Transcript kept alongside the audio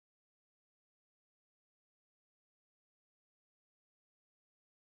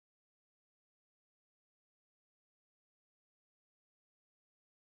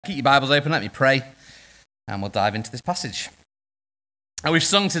Keep your Bibles open, let me pray, and we'll dive into this passage. And we've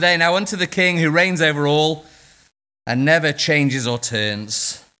sung today, now unto the King who reigns over all and never changes or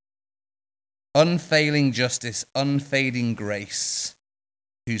turns. Unfailing justice, unfading grace,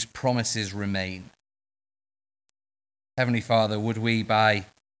 whose promises remain. Heavenly Father, would we, by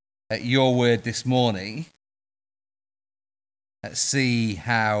your word this morning, see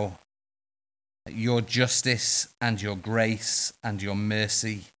how your justice and your grace and your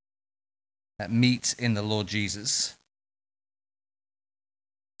mercy meet in the Lord Jesus.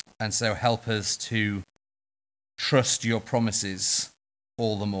 And so help us to trust your promises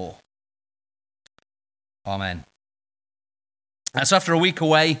all the more. Amen. So after a week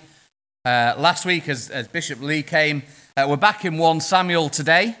away, last week as Bishop Lee came, we're back in 1 Samuel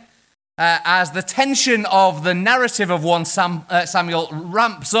today, as the tension of the narrative of 1 Samuel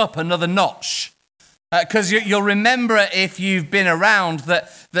ramps up another notch. Because you'll remember, if you've been around,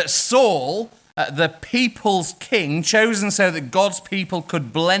 that Saul, the people's king, chosen so that God's people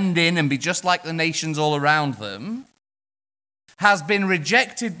could blend in and be just like the nations all around them, has been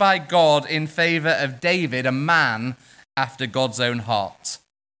rejected by God in favor of David, a man after God's own heart.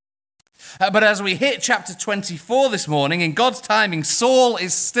 But as we hit chapter 24 this morning, in God's timing, Saul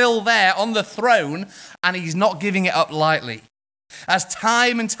is still there on the throne, and he's not giving it up lightly. As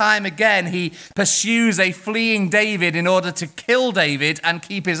time and time again, he pursues a fleeing David in order to kill David and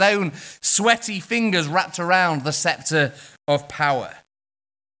keep his own sweaty fingers wrapped around the scepter of power.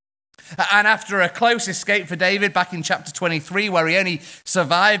 And after a close escape for David back in chapter 23, where he only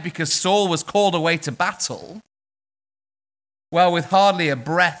survived because Saul was called away to battle, well, with hardly a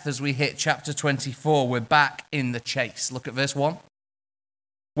breath as we hit chapter 24, we're back in the chase. Look at verse 1.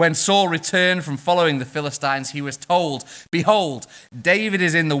 When Saul returned from following the Philistines, he was told, "Behold, David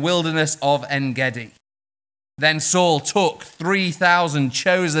is in the wilderness of En-gedi." Then Saul took 3,000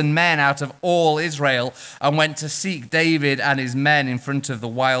 chosen men out of all Israel and went to seek David and his men in front of the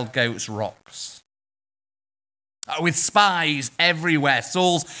wild goats' rocks. With spies everywhere,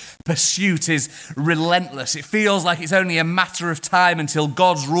 Saul's pursuit is relentless. It feels like it's only a matter of time until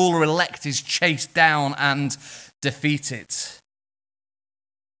God's ruler-elect is chased down and defeated.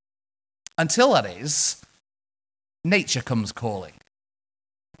 Until, that is, nature comes calling.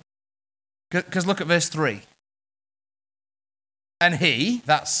 Because look at verse 3. And he,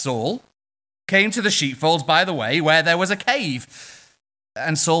 that's Saul, came to the sheepfolds by the way where there was a cave.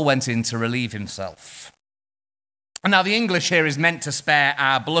 And Saul went in to relieve himself. Now, the English here is meant to spare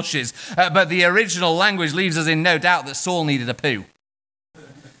our blushes, but the original language leaves us in no doubt that Saul needed a poo.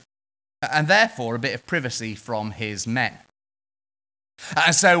 And therefore, a bit of privacy from his men.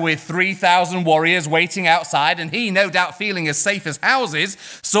 And so with 3,000 warriors waiting outside, and he no doubt feeling as safe as houses,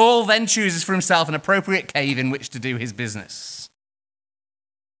 Saul then chooses for himself an appropriate cave in which to do his business.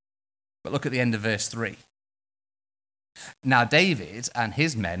 But look at the end of verse 3. Now David and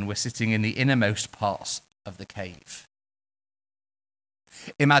his men were sitting in the innermost parts of the cave.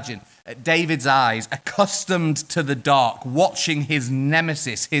 Imagine David's eyes, accustomed to the dark, watching his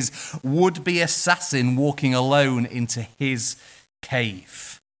nemesis, his would-be assassin, walking alone into his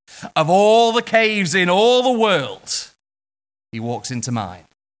cave. Of all the caves in all the world, he walks into mine.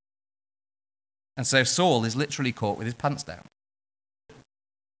 And so Saul is literally caught with his pants down.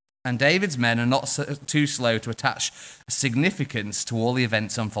 And David's men are not too slow to attach significance to all the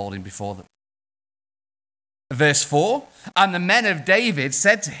events unfolding before them. Verse 4, and the men of David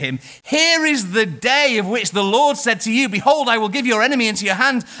said to him, "Here is the day of which the Lord said to you, Behold, I will give your enemy into your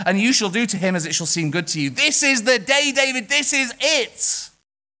hand, and you shall do to him as it shall seem good to you." This is the day, David, this is it.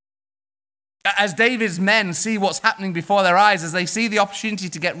 As David's men see what's happening before their eyes, as they see the opportunity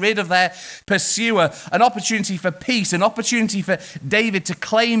to get rid of their pursuer, an opportunity for peace, an opportunity for David to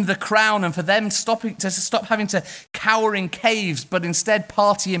claim the crown and for them to stop having to cower in caves, but instead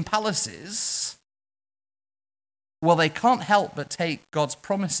party in palaces, well, they can't help but take God's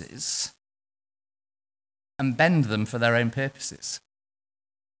promises and bend them for their own purposes.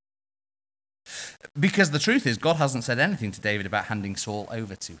 Because the truth is, God hasn't said anything to David about handing Saul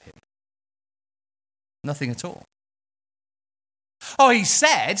over to him. Nothing at all. Oh, he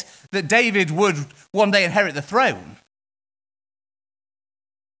said that David would one day inherit the throne.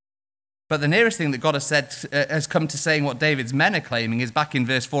 But the nearest thing that God has come to saying what David's men are claiming is back in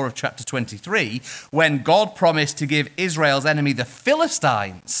verse 4 of chapter 23, when God promised to give Israel's enemy, the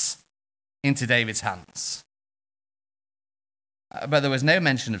Philistines, into David's hands. But there was no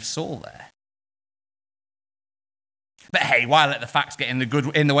mention of Saul there. But hey, why let the facts get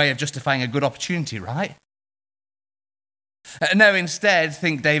in the way of justifying a good opportunity, right? No, instead,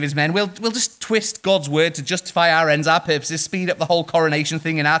 think David's men, we'll just twist God's word to justify our ends, our purposes, speed up the whole coronation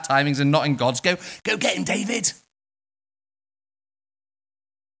thing in our timings and not in God's. Go get him, David.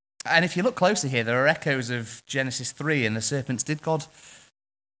 And if you look closer here, there are echoes of Genesis 3 and the serpents. Did God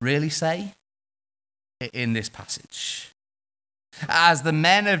really say in this passage? As the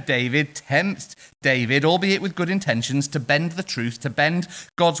men of David tempt David, albeit with good intentions, to bend the truth, to bend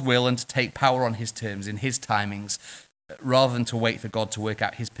God's will and to take power on his terms in his timings, rather than to wait for God to work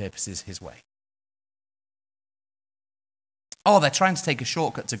out his purposes his way. Oh, they're trying to take a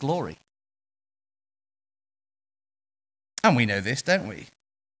shortcut to glory. And we know this, don't we?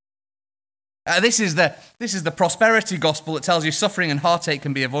 This is the prosperity gospel that tells you suffering and heartache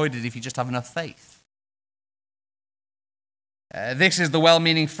can be avoided if you just have enough faith. This is the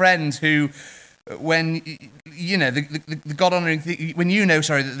well-meaning friend who, when the God-honoring thing,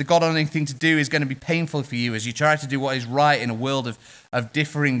 that the God-honoring thing to do is going to be painful for you as you try to do what is right in a world of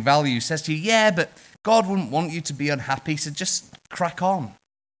differing values, says to you, yeah, but God wouldn't want you to be unhappy, so just crack on.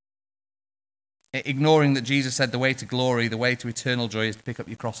 Ignoring that Jesus said the way to glory, the way to eternal joy is to pick up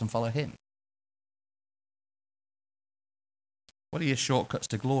your cross and follow him. What are your shortcuts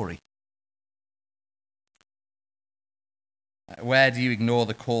to glory? Where do you ignore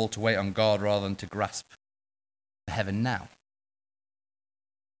the call to wait on God rather than to grasp the heaven now?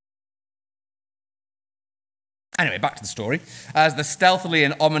 Anyway, back to the story. As the stealthily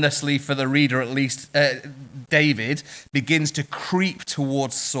and ominously, for the reader at least, David begins to creep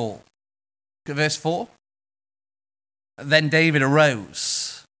towards Saul. Verse 4. Then David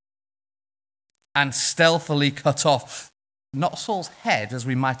arose and stealthily cut off, not Saul's head as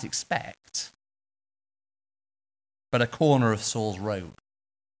we might expect, but a corner of Saul's robe.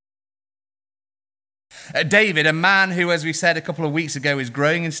 David, a man who, as we said a couple of weeks ago, is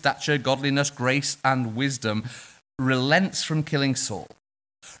growing in stature, godliness, grace, and wisdom, relents from killing Saul,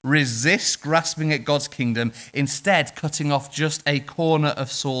 resists grasping at God's kingdom, instead cutting off just a corner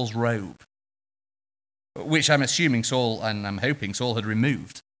of Saul's robe, which I'm assuming Saul, and I'm hoping Saul had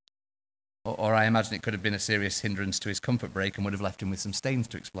removed. Or I imagine it could have been a serious hindrance to his comfort break and would have left him with some stains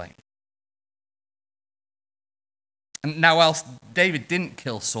to explain. Now, whilst David didn't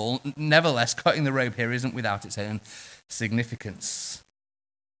kill Saul, nevertheless, cutting the robe here isn't without its own significance.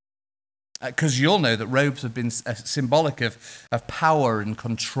 Because you'll know that robes have been symbolic of power and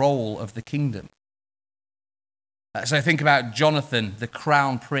control of the kingdom. So think about Jonathan, the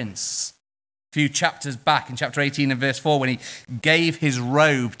crown prince, a few chapters back in chapter 18 and verse 4, when he gave his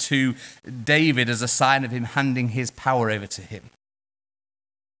robe to David as a sign of him handing his power over to him.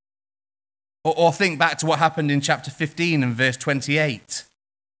 Or think back to what happened in chapter 15 and verse 28,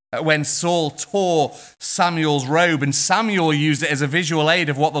 when Saul tore Samuel's robe, and Samuel used it as a visual aid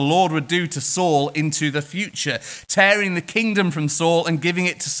of what the Lord would do to Saul into the future, tearing the kingdom from Saul and giving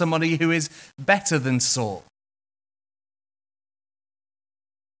it to somebody who is better than Saul.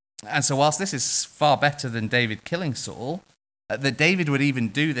 And so whilst this is far better than David killing Saul, that David would even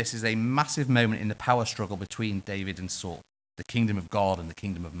do this is a massive moment in the power struggle between David and Saul, the kingdom of God and the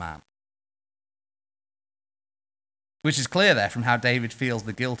kingdom of man. Which is clear there from how David feels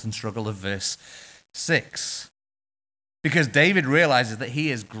the guilt and struggle of verse 6. Because David realizes that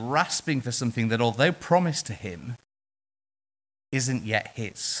he is grasping for something that, although promised to him, isn't yet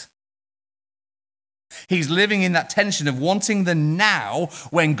his. He's living in that tension of wanting the now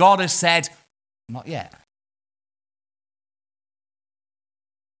when God has said, not yet.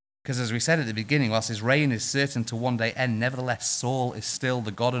 Because as we said at the beginning, whilst his reign is certain to one day end, nevertheless Saul is still the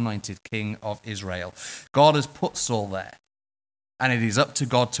God-anointed king of Israel. God has put Saul there, and it is up to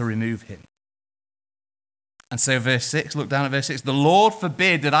God to remove him. And so verse 6, look down at verse 6, the Lord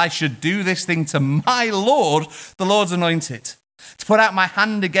forbid that I should do this thing to my Lord, the Lord's anointed, to put out my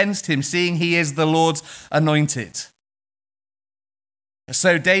hand against him, seeing he is the Lord's anointed.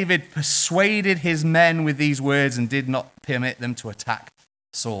 So David persuaded his men with these words and did not permit them to attack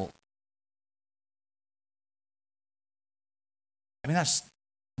Saul. I mean, that's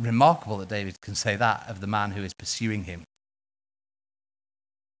remarkable that David can say that of the man who is pursuing him,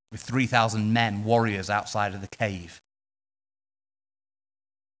 with 3,000 men, warriors outside of the cave.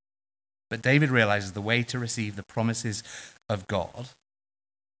 But David realizes the way to receive the promises of God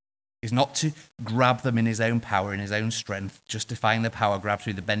is not to grab them in his own power, in his own strength, justifying the power grab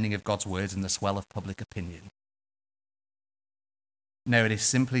through the bending of God's words and the swell of public opinion. No, it is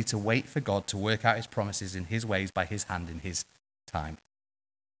simply to wait for God to work out his promises in his ways by his hand in his time.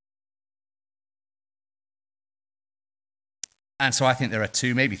 And so I think there are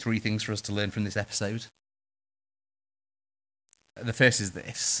two, maybe three things for us to learn from this episode. The first is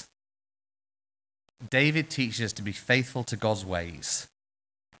this. David teaches us to be faithful to God's ways,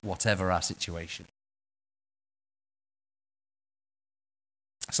 whatever our situation.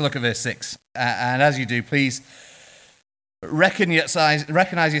 So look at verse 6. And as you do, please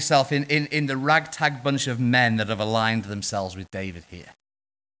recognize yourself in the ragtag bunch of men that have aligned themselves with David here.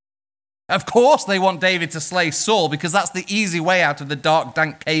 Of course they want David to slay Saul because that's the easy way out of the dark,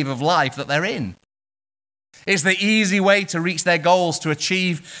 dank cave of life that they're in. It's the easy way to reach their goals, to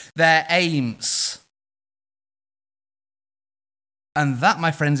achieve their aims. And that,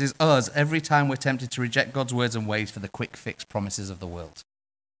 my friends, is us every time we're tempted to reject God's words and ways for the quick fix promises of the world.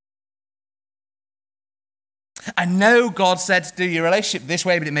 I know God said to do your relationship this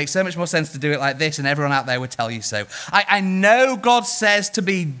way, but it makes so much more sense to do it like this, and everyone out there would tell you so. I know God says to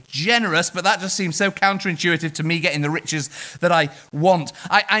be generous, but that just seems so counterintuitive to me getting the riches that I want.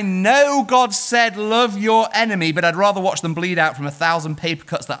 I know God said love your enemy, but I'd rather watch them bleed out from 1,000 paper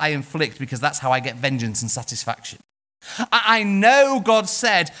cuts that I inflict because that's how I get vengeance and satisfaction. I know God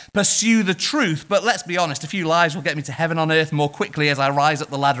said pursue the truth, but let's be honest, a few lies will get me to heaven on earth more quickly as I rise up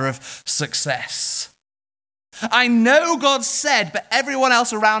the ladder of success. I know God said, but everyone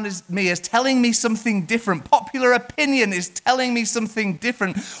else around me is telling me something different. Popular opinion is telling me something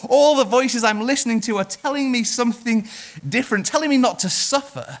different. All the voices I'm listening to are telling me something different, telling me not to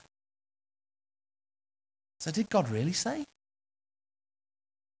suffer. So did God really say?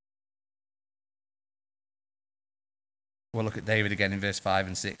 We'll look at David again in verse 5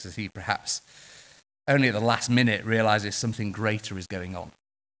 and 6 as he perhaps only at the last minute realizes something greater is going on.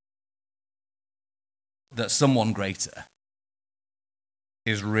 That someone greater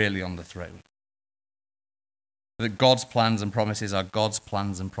is really on the throne. That God's plans and promises are God's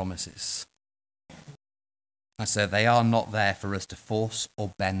plans and promises. And so they are not there for us to force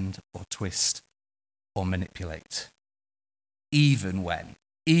or bend or twist or manipulate. Even when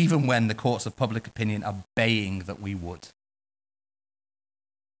the courts of public opinion are baying that we would.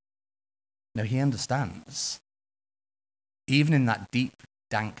 No, he understands. Even in that deep,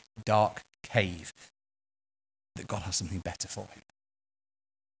 dank, dark cave, that God has something better for him.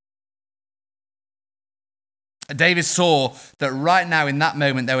 David saw that right now in that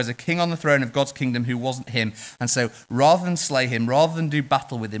moment there was a king on the throne of God's kingdom who wasn't him. And so rather than slay him, rather than do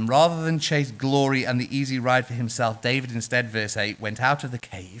battle with him, rather than chase glory and the easy ride for himself, David instead, verse 8, went out of the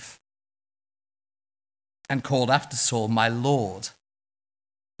cave and called after Saul, my Lord,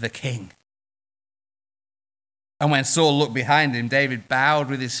 the king. And when Saul looked behind him, David bowed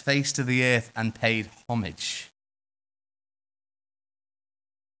with his face to the earth and paid homage.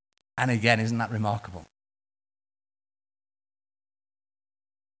 And again, isn't that remarkable?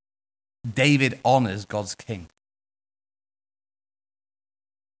 David honors God's king.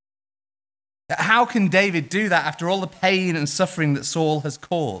 How can David do that after all the pain and suffering that Saul has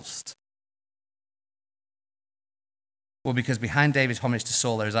caused? Well, because behind David's homage to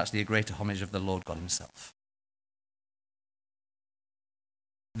Saul, there is actually a greater homage of the Lord God himself.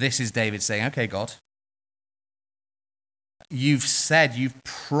 This is David saying, okay, God, you've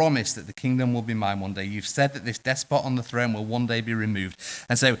promised that the kingdom will be mine one day. You've said that this despot on the throne will one day be removed.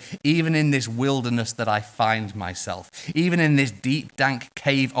 And so even in this wilderness that I find myself, even in this deep, dank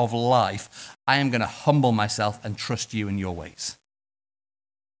cave of life, I am going to humble myself and trust you in your ways.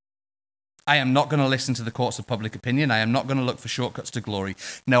 I am not going to listen to the courts of public opinion. I am not going to look for shortcuts to glory.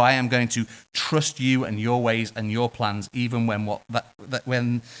 No, I am going to trust you and your ways and your plans, even when what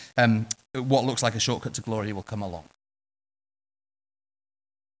looks like a shortcut to glory will come along.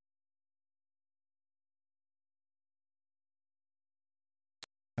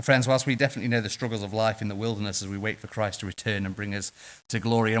 And friends, whilst we definitely know the struggles of life in the wilderness as we wait for Christ to return and bring us to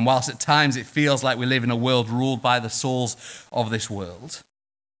glory, and whilst at times it feels like we live in a world ruled by the Sauls of this world,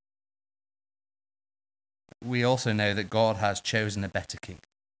 we also know that God has chosen a better king.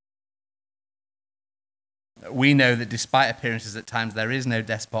 We know that despite appearances at times, there is no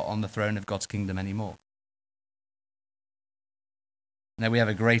despot on the throne of God's kingdom anymore. Now we have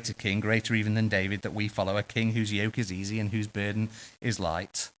a greater king, greater even than David, that we follow, a king whose yoke is easy and whose burden is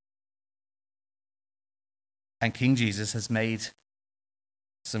light. And King Jesus has made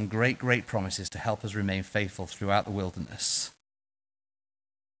some great, great promises to help us remain faithful throughout the wilderness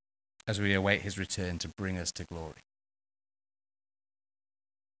as we await his return to bring us to glory.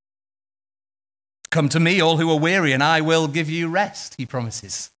 Come to me, all who are weary, and I will give you rest, he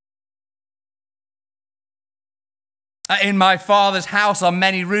promises. In my Father's house are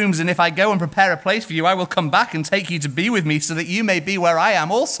many rooms, and if I go and prepare a place for you, I will come back and take you to be with me so that you may be where I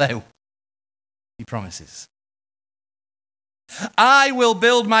am also, he promises. I will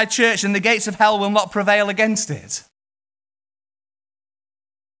build my church, and the gates of hell will not prevail against it.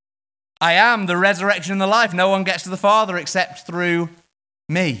 I am the resurrection and the life. No one gets to the Father except through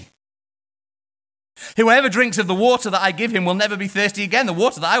me. Whoever drinks of the water that I give him will never be thirsty again. The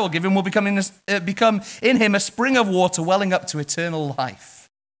water that I will give him will become in him a spring of water welling up to eternal life.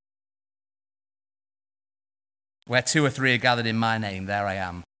 Where 2 or 3 are gathered in my name, there I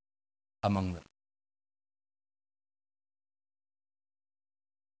am among them.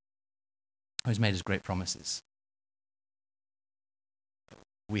 He's made us great promises.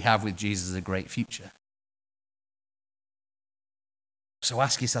 We have with Jesus a great future. So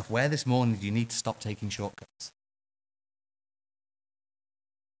ask yourself, where this morning do you need to stop taking shortcuts?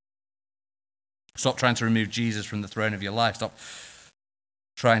 Stop trying to remove Jesus from the throne of your life. Stop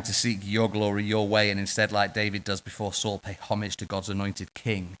trying to seek your glory your way, and instead, like David does before Saul, pay homage to God's anointed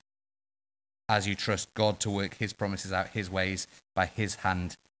king as you trust God to work his promises out his ways by his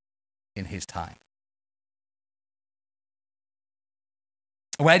hand in his time.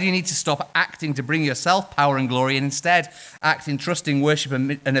 Where do you need to stop acting to bring yourself power and glory and instead act in trusting worship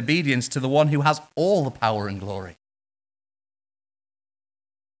and obedience to the one who has all the power and glory?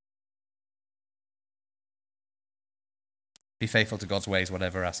 Be faithful to God's ways,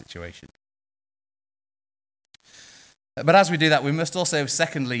 whatever our situation. But as we do that, we must also,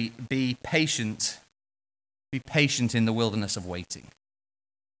 secondly, be patient. Be patient in the wilderness of waiting.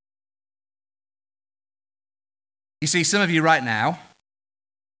 You see, some of you right now,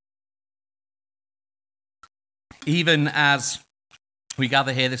 even as we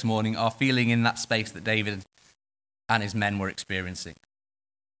gather here this morning, are feeling in that space that David and his men were experiencing.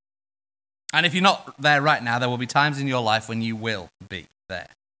 And if you're not there right now, there will be times in your life when you will be there.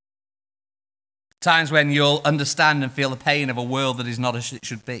 Times when you'll understand and feel the pain of a world that is not as it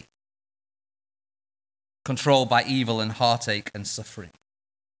should be. Controlled by evil and heartache and suffering.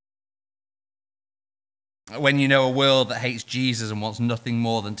 When you know a world that hates Jesus and wants nothing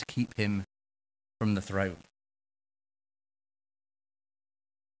more than to keep him from the throne.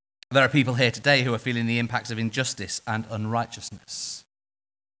 There are people here today who are feeling the impacts of injustice and unrighteousness,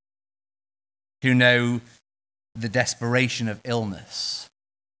 who know the desperation of illness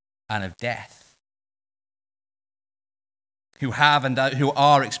and of death, who have and who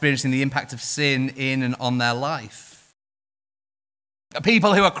are experiencing the impact of sin in and on their life.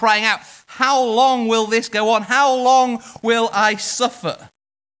 People who are crying out, how long will this go on? How long will I suffer?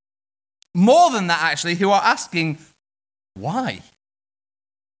 More than that, actually, who are asking, why?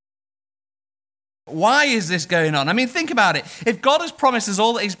 Why is this going on? I mean, think about it. If God has promised us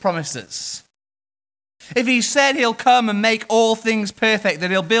all that he's promised us, if he said he'll come and make all things perfect, that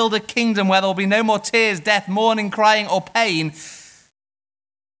he'll build a kingdom where there'll be no more tears, death, mourning, crying, or pain,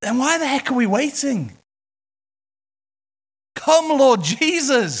 then why the heck are we waiting? Come, Lord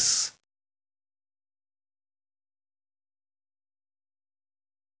Jesus.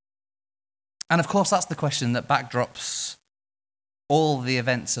 And of course, that's the question that backdrops all the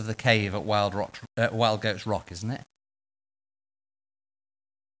events of the cave at Wild Goat's Rock, isn't it?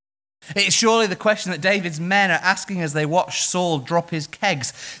 It's surely the question that David's men are asking as they watch Saul drop his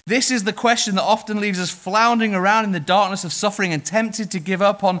kegs. This is the question that often leaves us floundering around in the darkness of suffering and tempted to give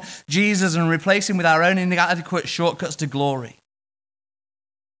up on Jesus and replace him with our own inadequate shortcuts to glory.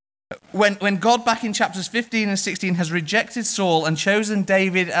 When God, back in chapters 15 and 16, has rejected Saul and chosen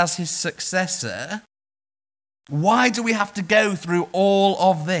David as his successor, why do we have to go through all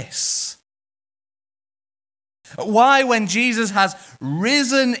of this? Why, when Jesus has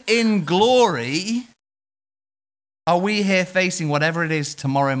risen in glory, are we here facing whatever it is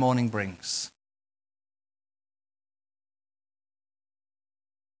tomorrow morning brings?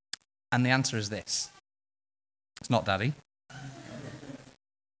 And the answer is this. It's not Daddy.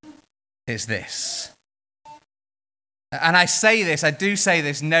 It's this. And I do say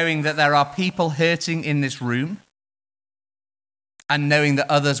this knowing that there are people hurting in this room and knowing that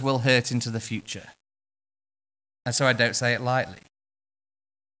others will hurt into the future. And so I don't say it lightly.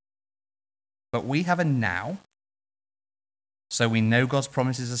 But we have a now, so we know God's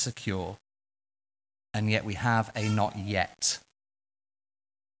promises are secure, and yet we have a not yet.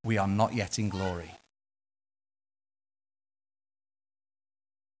 We are not yet in glory.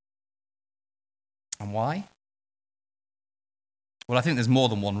 And why? Well, I think there's more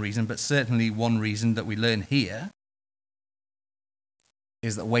than one reason, but certainly one reason that we learn here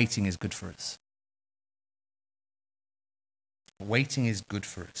is that waiting is good for us. Waiting is good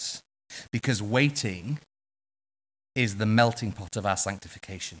for us because waiting is the melting pot of our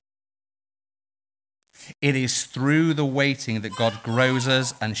sanctification. It is through the waiting that God grows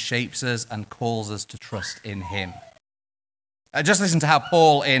us and shapes us and calls us to trust in him. Just listen to how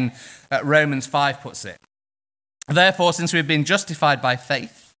Paul in Romans 5 puts it. Therefore, since we have been justified by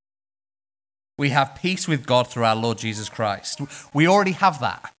faith, we have peace with God through our Lord Jesus Christ. We already have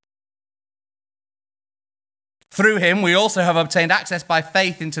that. Through him, we also have obtained access by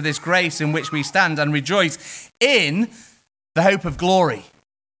faith into this grace in which we stand and rejoice in the hope of glory.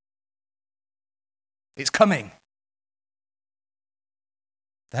 It's coming.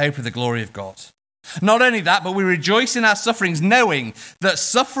 The hope of the glory of God. Not only that, but we rejoice in our sufferings, knowing that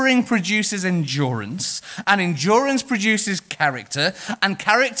suffering produces endurance, and endurance produces character, and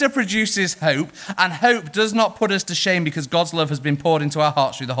character produces hope, and hope does not put us to shame because God's love has been poured into our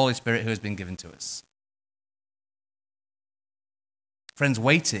hearts through the Holy Spirit who has been given to us. Friends,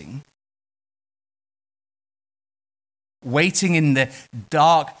 waiting in the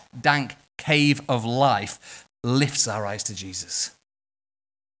dark, dank cave of life lifts our eyes to Jesus.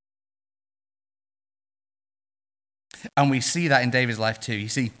 And we see that in David's life too. You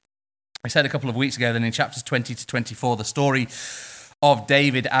see, I said a couple of weeks ago that in chapters 20 to 24, the story of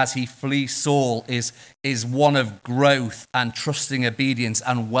David as he flees Saul is one of growth and trusting obedience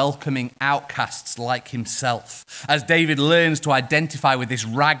and welcoming outcasts like himself, as David learns to identify with this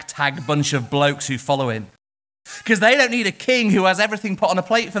ragtag bunch of blokes who follow him. Because they don't need a king who has everything put on a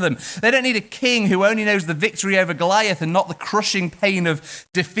plate for them. They don't need a king who only knows the victory over Goliath and not the crushing pain of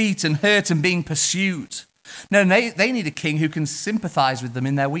defeat and hurt and being pursued. No, they need a king who can sympathize with them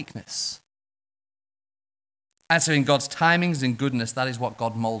in their weakness. And so in God's timings and goodness, that is what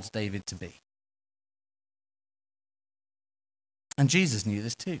God molds David to be. And Jesus knew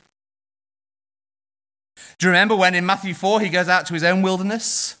this too. Do you remember when in Matthew 4 he goes out to his own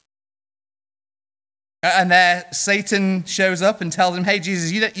wilderness? And there Satan shows up and tells him, hey,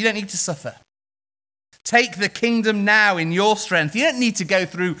 Jesus, you don't need to suffer. Take the kingdom now in your strength. You don't need to go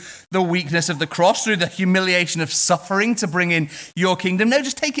through the weakness of the cross, through the humiliation of suffering to bring in your kingdom. No,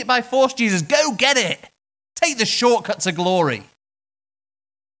 just take it by force, Jesus. Go get it. Take the shortcut to glory.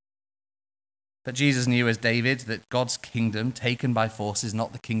 But Jesus knew, as David, that God's kingdom taken by force is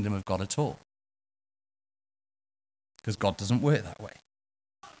not the kingdom of God at all. Because God doesn't work that way.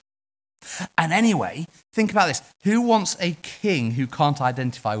 And anyway, think about this. Who wants a king who can't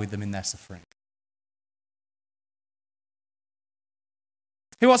identify with them in their suffering?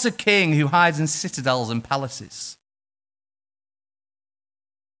 Who wants a king who hides in citadels and palaces?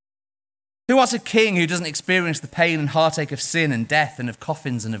 Who wants a king who doesn't experience the pain and heartache of sin and death and of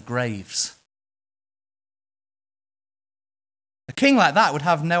coffins and of graves? A king like that would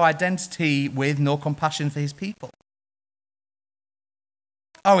have no identity with nor compassion for his people.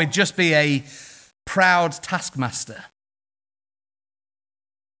 Oh, he'd just be a proud taskmaster.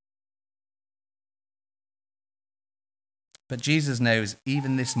 But Jesus knows,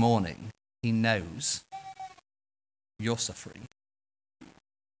 even this morning, he knows your suffering,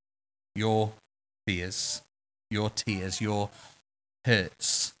 your fears, your tears, your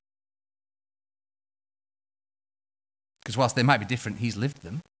hurts. Because whilst they might be different, he's lived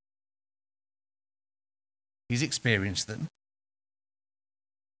them. He's experienced them.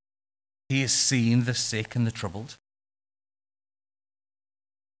 He has seen the sick and the troubled.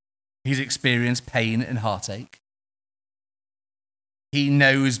 He's experienced pain and heartache. He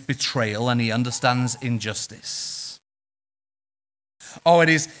knows betrayal and he understands injustice. Oh, it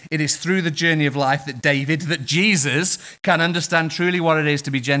is through the journey of life that Jesus can understand truly what it is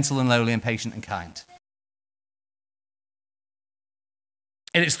to be gentle and lowly and patient and kind.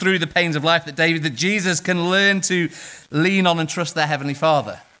 It is through the pains of life that Jesus can learn to lean on and trust their Heavenly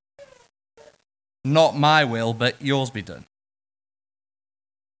Father. Not my will, but yours be done.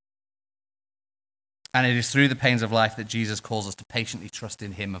 And it is through the pains of life that Jesus calls us to patiently trust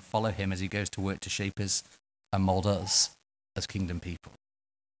in him and follow him as he goes to work to shape us and mold us as kingdom people.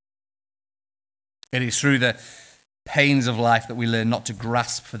 It is through the pains of life that we learn not to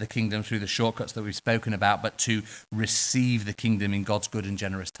grasp for the kingdom through the shortcuts that we've spoken about, but to receive the kingdom in God's good and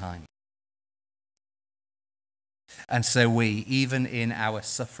generous time. And so we, even in our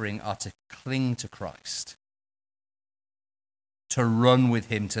suffering, are to cling to Christ, to run with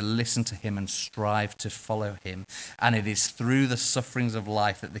him, to listen to him and strive to follow him. And it is through the sufferings of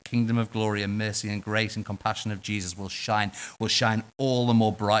life that the kingdom of glory and mercy and grace and compassion of Jesus will shine all the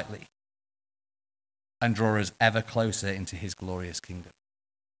more brightly and draw us ever closer into his glorious kingdom.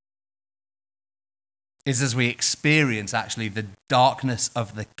 It's as we experience actually the darkness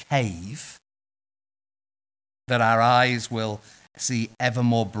of the cave that our eyes will see ever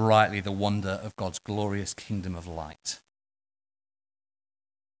more brightly the wonder of God's glorious kingdom of light.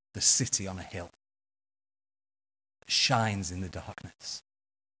 The city on a hill that shines in the darkness.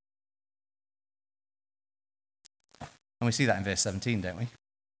 And we see that in verse 17, don't we?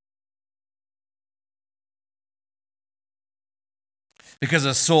 Because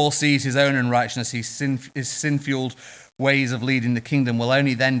as Saul sees his own unrighteousness, his sin-fueled ways of leading the kingdom, well,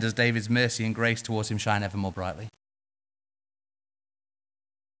 only then does David's mercy and grace towards him shine ever more brightly.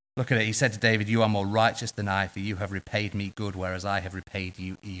 Look at it. He said to David, "You are more righteous than I, for you have repaid me good, whereas I have repaid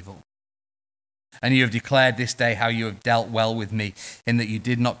you evil. And you have declared this day how you have dealt well with me, in that you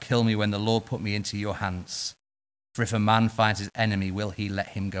did not kill me when the Lord put me into your hands. For if a man finds his enemy, will he let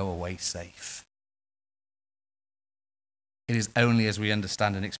him go away safe?" It is only as we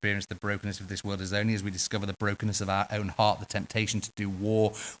understand and experience the brokenness of this world, as only as we discover the brokenness of our own heart, the temptation to do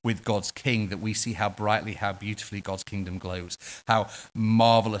war with God's king, that we see how brightly, how beautifully God's kingdom glows, how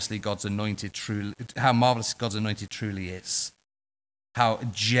marvelous God's anointed truly is, how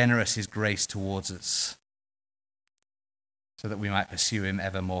generous his grace towards us, so that we might pursue him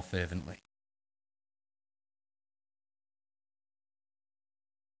ever more fervently.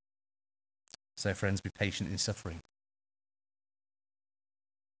 So, friends, be patient in suffering,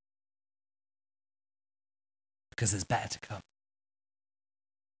 because there's better to come.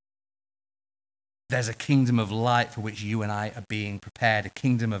 There's a kingdom of light for which you and I are being prepared, a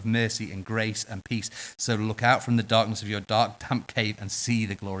kingdom of mercy and grace and peace. So look out from the darkness of your dark, damp cave and see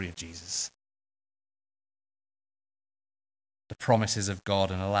the glory of Jesus, the promises of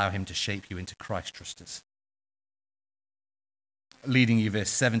God, and allow him to shape you into Christ trusters, leading you, verse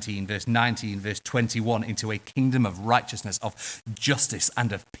 17, verse 19, verse 21, into a kingdom of righteousness, of justice,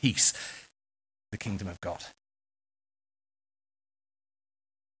 and of peace, the kingdom of God.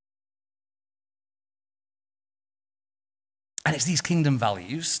 And it's these kingdom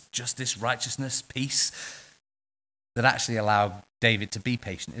values, justice, righteousness, peace, that actually allow David to be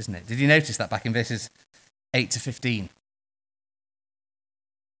patient, isn't it? Did you notice that back in verses 8 to 15?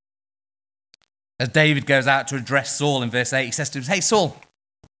 As David goes out to address Saul in verse 8, he says to him, "Hey, Saul,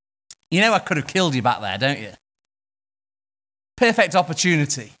 you know I could have killed you back there, don't you? Perfect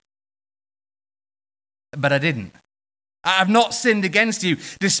opportunity. But I didn't. I have not sinned against you,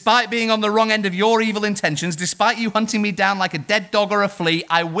 despite being on the wrong end of your evil intentions, despite you hunting me down like a dead dog or a flea.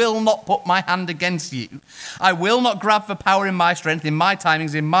 I will not put my hand against you. I will not grab for power in my strength, in my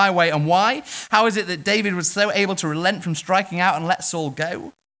timings, in my way." And why? How is it that David was so able to relent from striking out and let Saul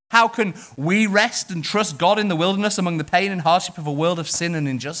go? How can we rest and trust God in the wilderness among the pain and hardship of a world of sin and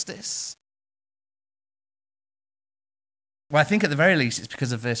injustice? Well, I think at the very least it's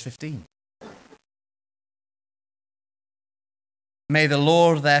because of verse 15. "May the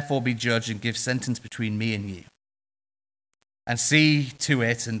Lord therefore be judge and give sentence between me and you, and see to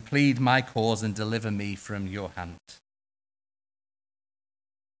it and plead my cause and deliver me from your hand."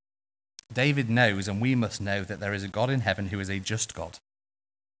 David knows, and we must know, that there is a God in heaven who is a just God.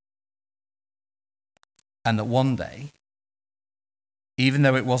 And that one day, even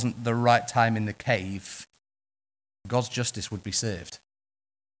though it wasn't the right time in the cave, God's justice would be served.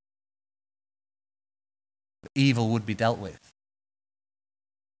 Evil would be dealt with.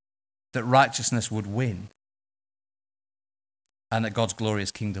 That righteousness would win, and that God's glorious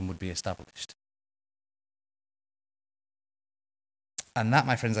kingdom would be established. And that,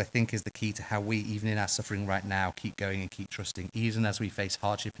 my friends, I think is the key to how we, even in our suffering right now, keep going and keep trusting, even as we face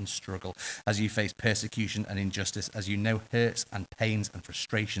hardship and struggle, as you face persecution and injustice, as you know hurts and pains and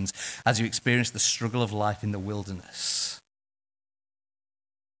frustrations, as you experience the struggle of life in the wilderness.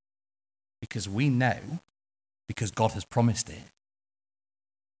 Because we know, because God has promised it,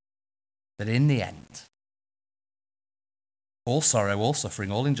 that in the end, all sorrow, all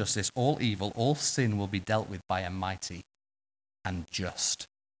suffering, all injustice, all evil, all sin will be dealt with by a mighty and just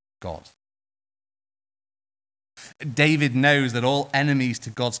God. David knows that all enemies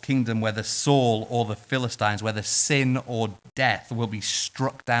to God's kingdom, whether Saul or the Philistines, whether sin or death, will be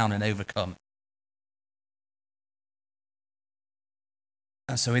struck down and overcome.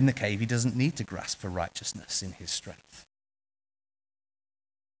 And so in the cave, he doesn't need to grasp for righteousness in his strength.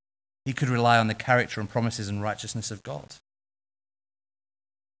 He could rely on the character and promises and righteousness of God.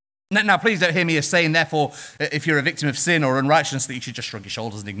 Now, please don't hear me as saying, therefore, if you're a victim of sin or unrighteousness, that you should just shrug your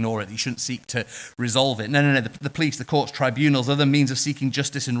shoulders and ignore it, that you shouldn't seek to resolve it. No. The police, the courts, tribunals, other means of seeking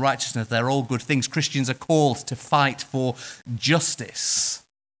justice and righteousness, they're all good things. Christians are called to fight for justice.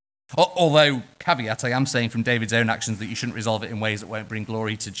 Although, caveat, I am saying from David's own actions that you shouldn't resolve it in ways that won't bring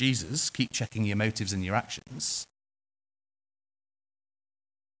glory to Jesus. Keep checking your motives and your actions.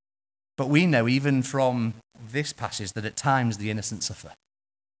 But we know, even from this passage, that at times the innocent suffer.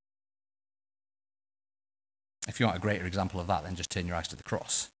 If you want a greater example of that, then just turn your eyes to the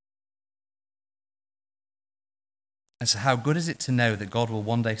cross. And so how good is it to know that God will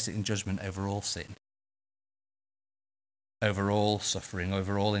one day sit in judgment over all sin, over all suffering,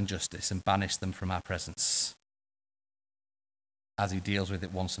 over all injustice, and banish them from our presence? as he deals with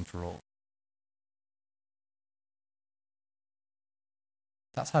it once and for all.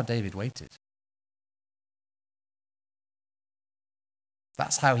 That's how David waited.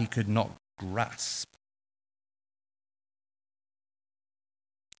 That's how he could not grasp.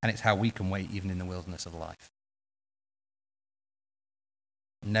 And it's how we can wait even in the wilderness of life.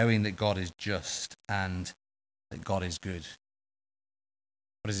 Knowing that God is just and that God is good.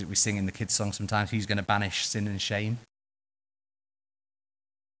 What is it we sing in the kids' song sometimes? He's going to banish sin and shame.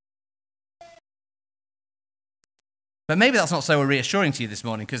 But maybe that's not so reassuring to you this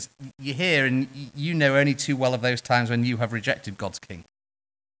morning, because you're here and you know only too well of those times when you have rejected God's King.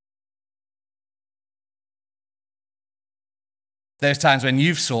 Those times when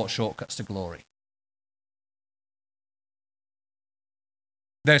you've sought shortcuts to glory.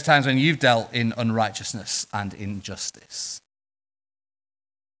 Those times when you've dealt in unrighteousness and injustice.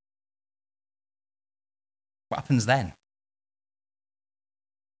 What happens then?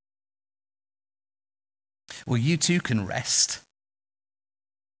 Well, you too can rest,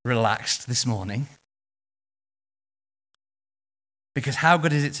 relaxed this morning. Because how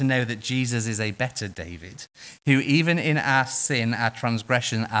good is it to know that Jesus is a better David, who even in our sin, our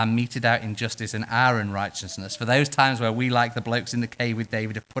transgression, our meted out injustice and our unrighteousness, for those times where we, like the blokes in the cave with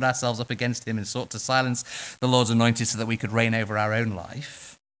David, have put ourselves up against him and sought to silence the Lord's anointed so that we could reign over our own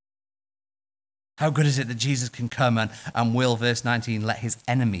life. How good is it that Jesus can come and will, verse 19, let his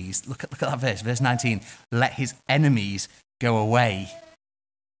enemies, look at that verse 19, let his enemies go away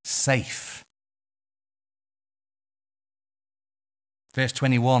safe. Verse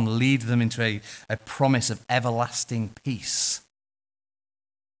 21, lead them into a promise of everlasting peace.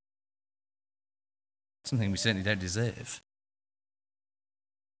 Something we certainly don't deserve.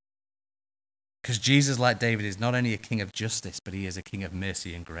 Because Jesus, like David, is not only a king of justice, but he is a king of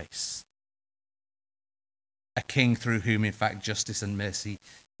mercy and grace. A king through whom, in fact, justice and mercy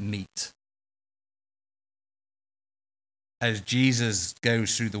meet. As Jesus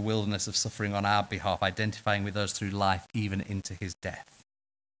goes through the wilderness of suffering on our behalf, identifying with us through life, even into his death.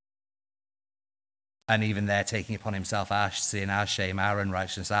 And even there, taking upon himself our sin, our shame, our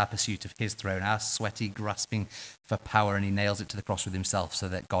unrighteousness, our pursuit of his throne, our sweaty grasping for power, and he nails it to the cross with himself so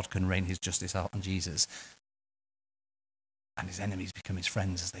that God can rain his justice out on Jesus. And his enemies become his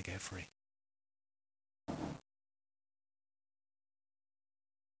friends as they go free.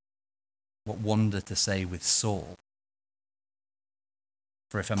 What wonder to say with Saul,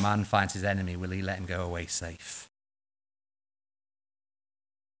 for if a man finds his enemy, will he let him go away safe?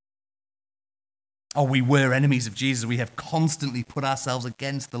 Oh, we were enemies of Jesus. We have constantly put ourselves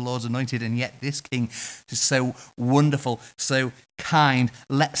against the Lord's anointed, and yet this King is so wonderful, so kind,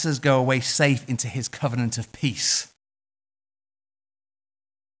 lets us go away safe into his covenant of peace.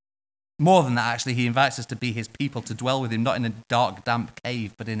 More than that, actually, he invites us to be his people, to dwell with him, not in a dark, damp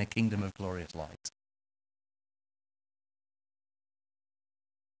cave, but in a kingdom of glorious light.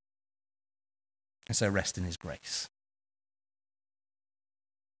 And so rest in his grace.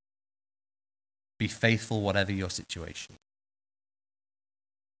 Be faithful whatever your situation.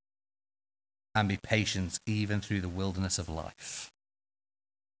 And be patient even through the wilderness of life.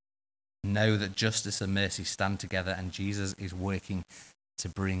 Know that justice and mercy stand together, and Jesus is working to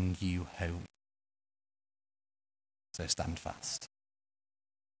bring you home. So stand fast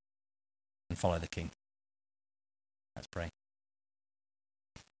and follow the King. Let's pray.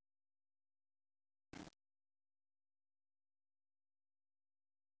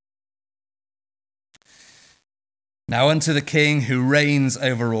 Now unto the King who reigns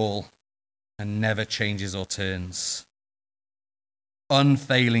over all and never changes or turns.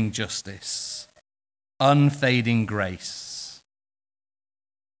 Unfailing justice, unfading grace,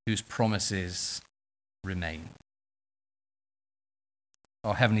 whose promises remain.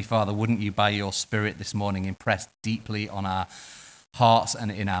 Oh, Heavenly Father, wouldn't you by your Spirit this morning impress deeply on our hearts and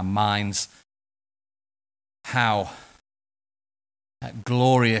in our minds how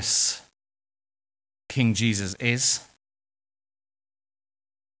glorious King Jesus is,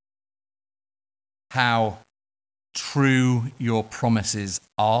 how true your promises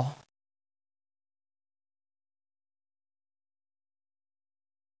are,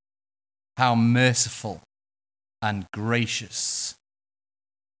 how merciful and gracious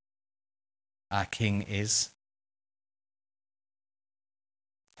our King is.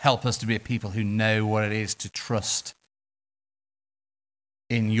 Help us to be a people who know what it is to trust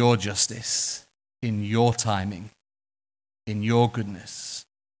in your justice, in your timing, in your goodness,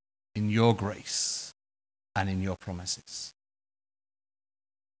 in your grace, and in your promises.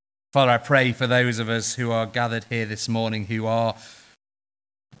 Father, I pray for those of us who are gathered here this morning who are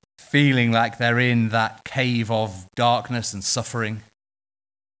feeling like they're in that cave of darkness and suffering.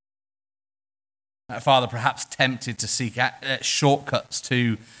 Father, perhaps tempted to seek shortcuts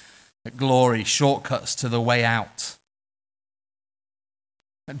to glory, shortcuts to the way out.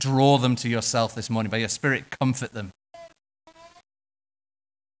 Draw them to yourself this morning. By your Spirit, comfort them.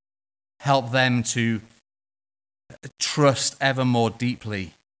 Help them to trust ever more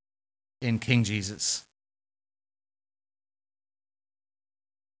deeply in King Jesus.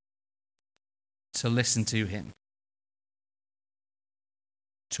 To listen to him.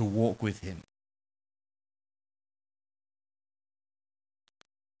 To walk with him.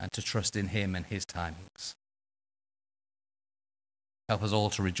 And to trust in him and his timings. Help us all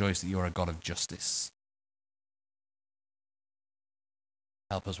to rejoice that you are a God of justice.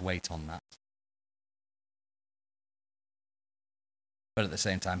 Help us wait on that. But at the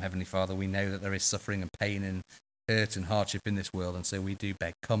same time, Heavenly Father, we know that there is suffering and pain and hurt and hardship in this world, and so we do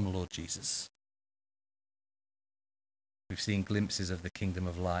beg, come, Lord Jesus. We've seen glimpses of the kingdom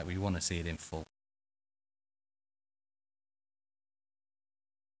of light. We want to see it in full.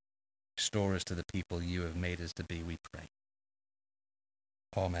 Restore us to the people you have made us to be, we pray.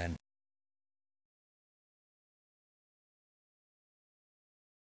 Amen.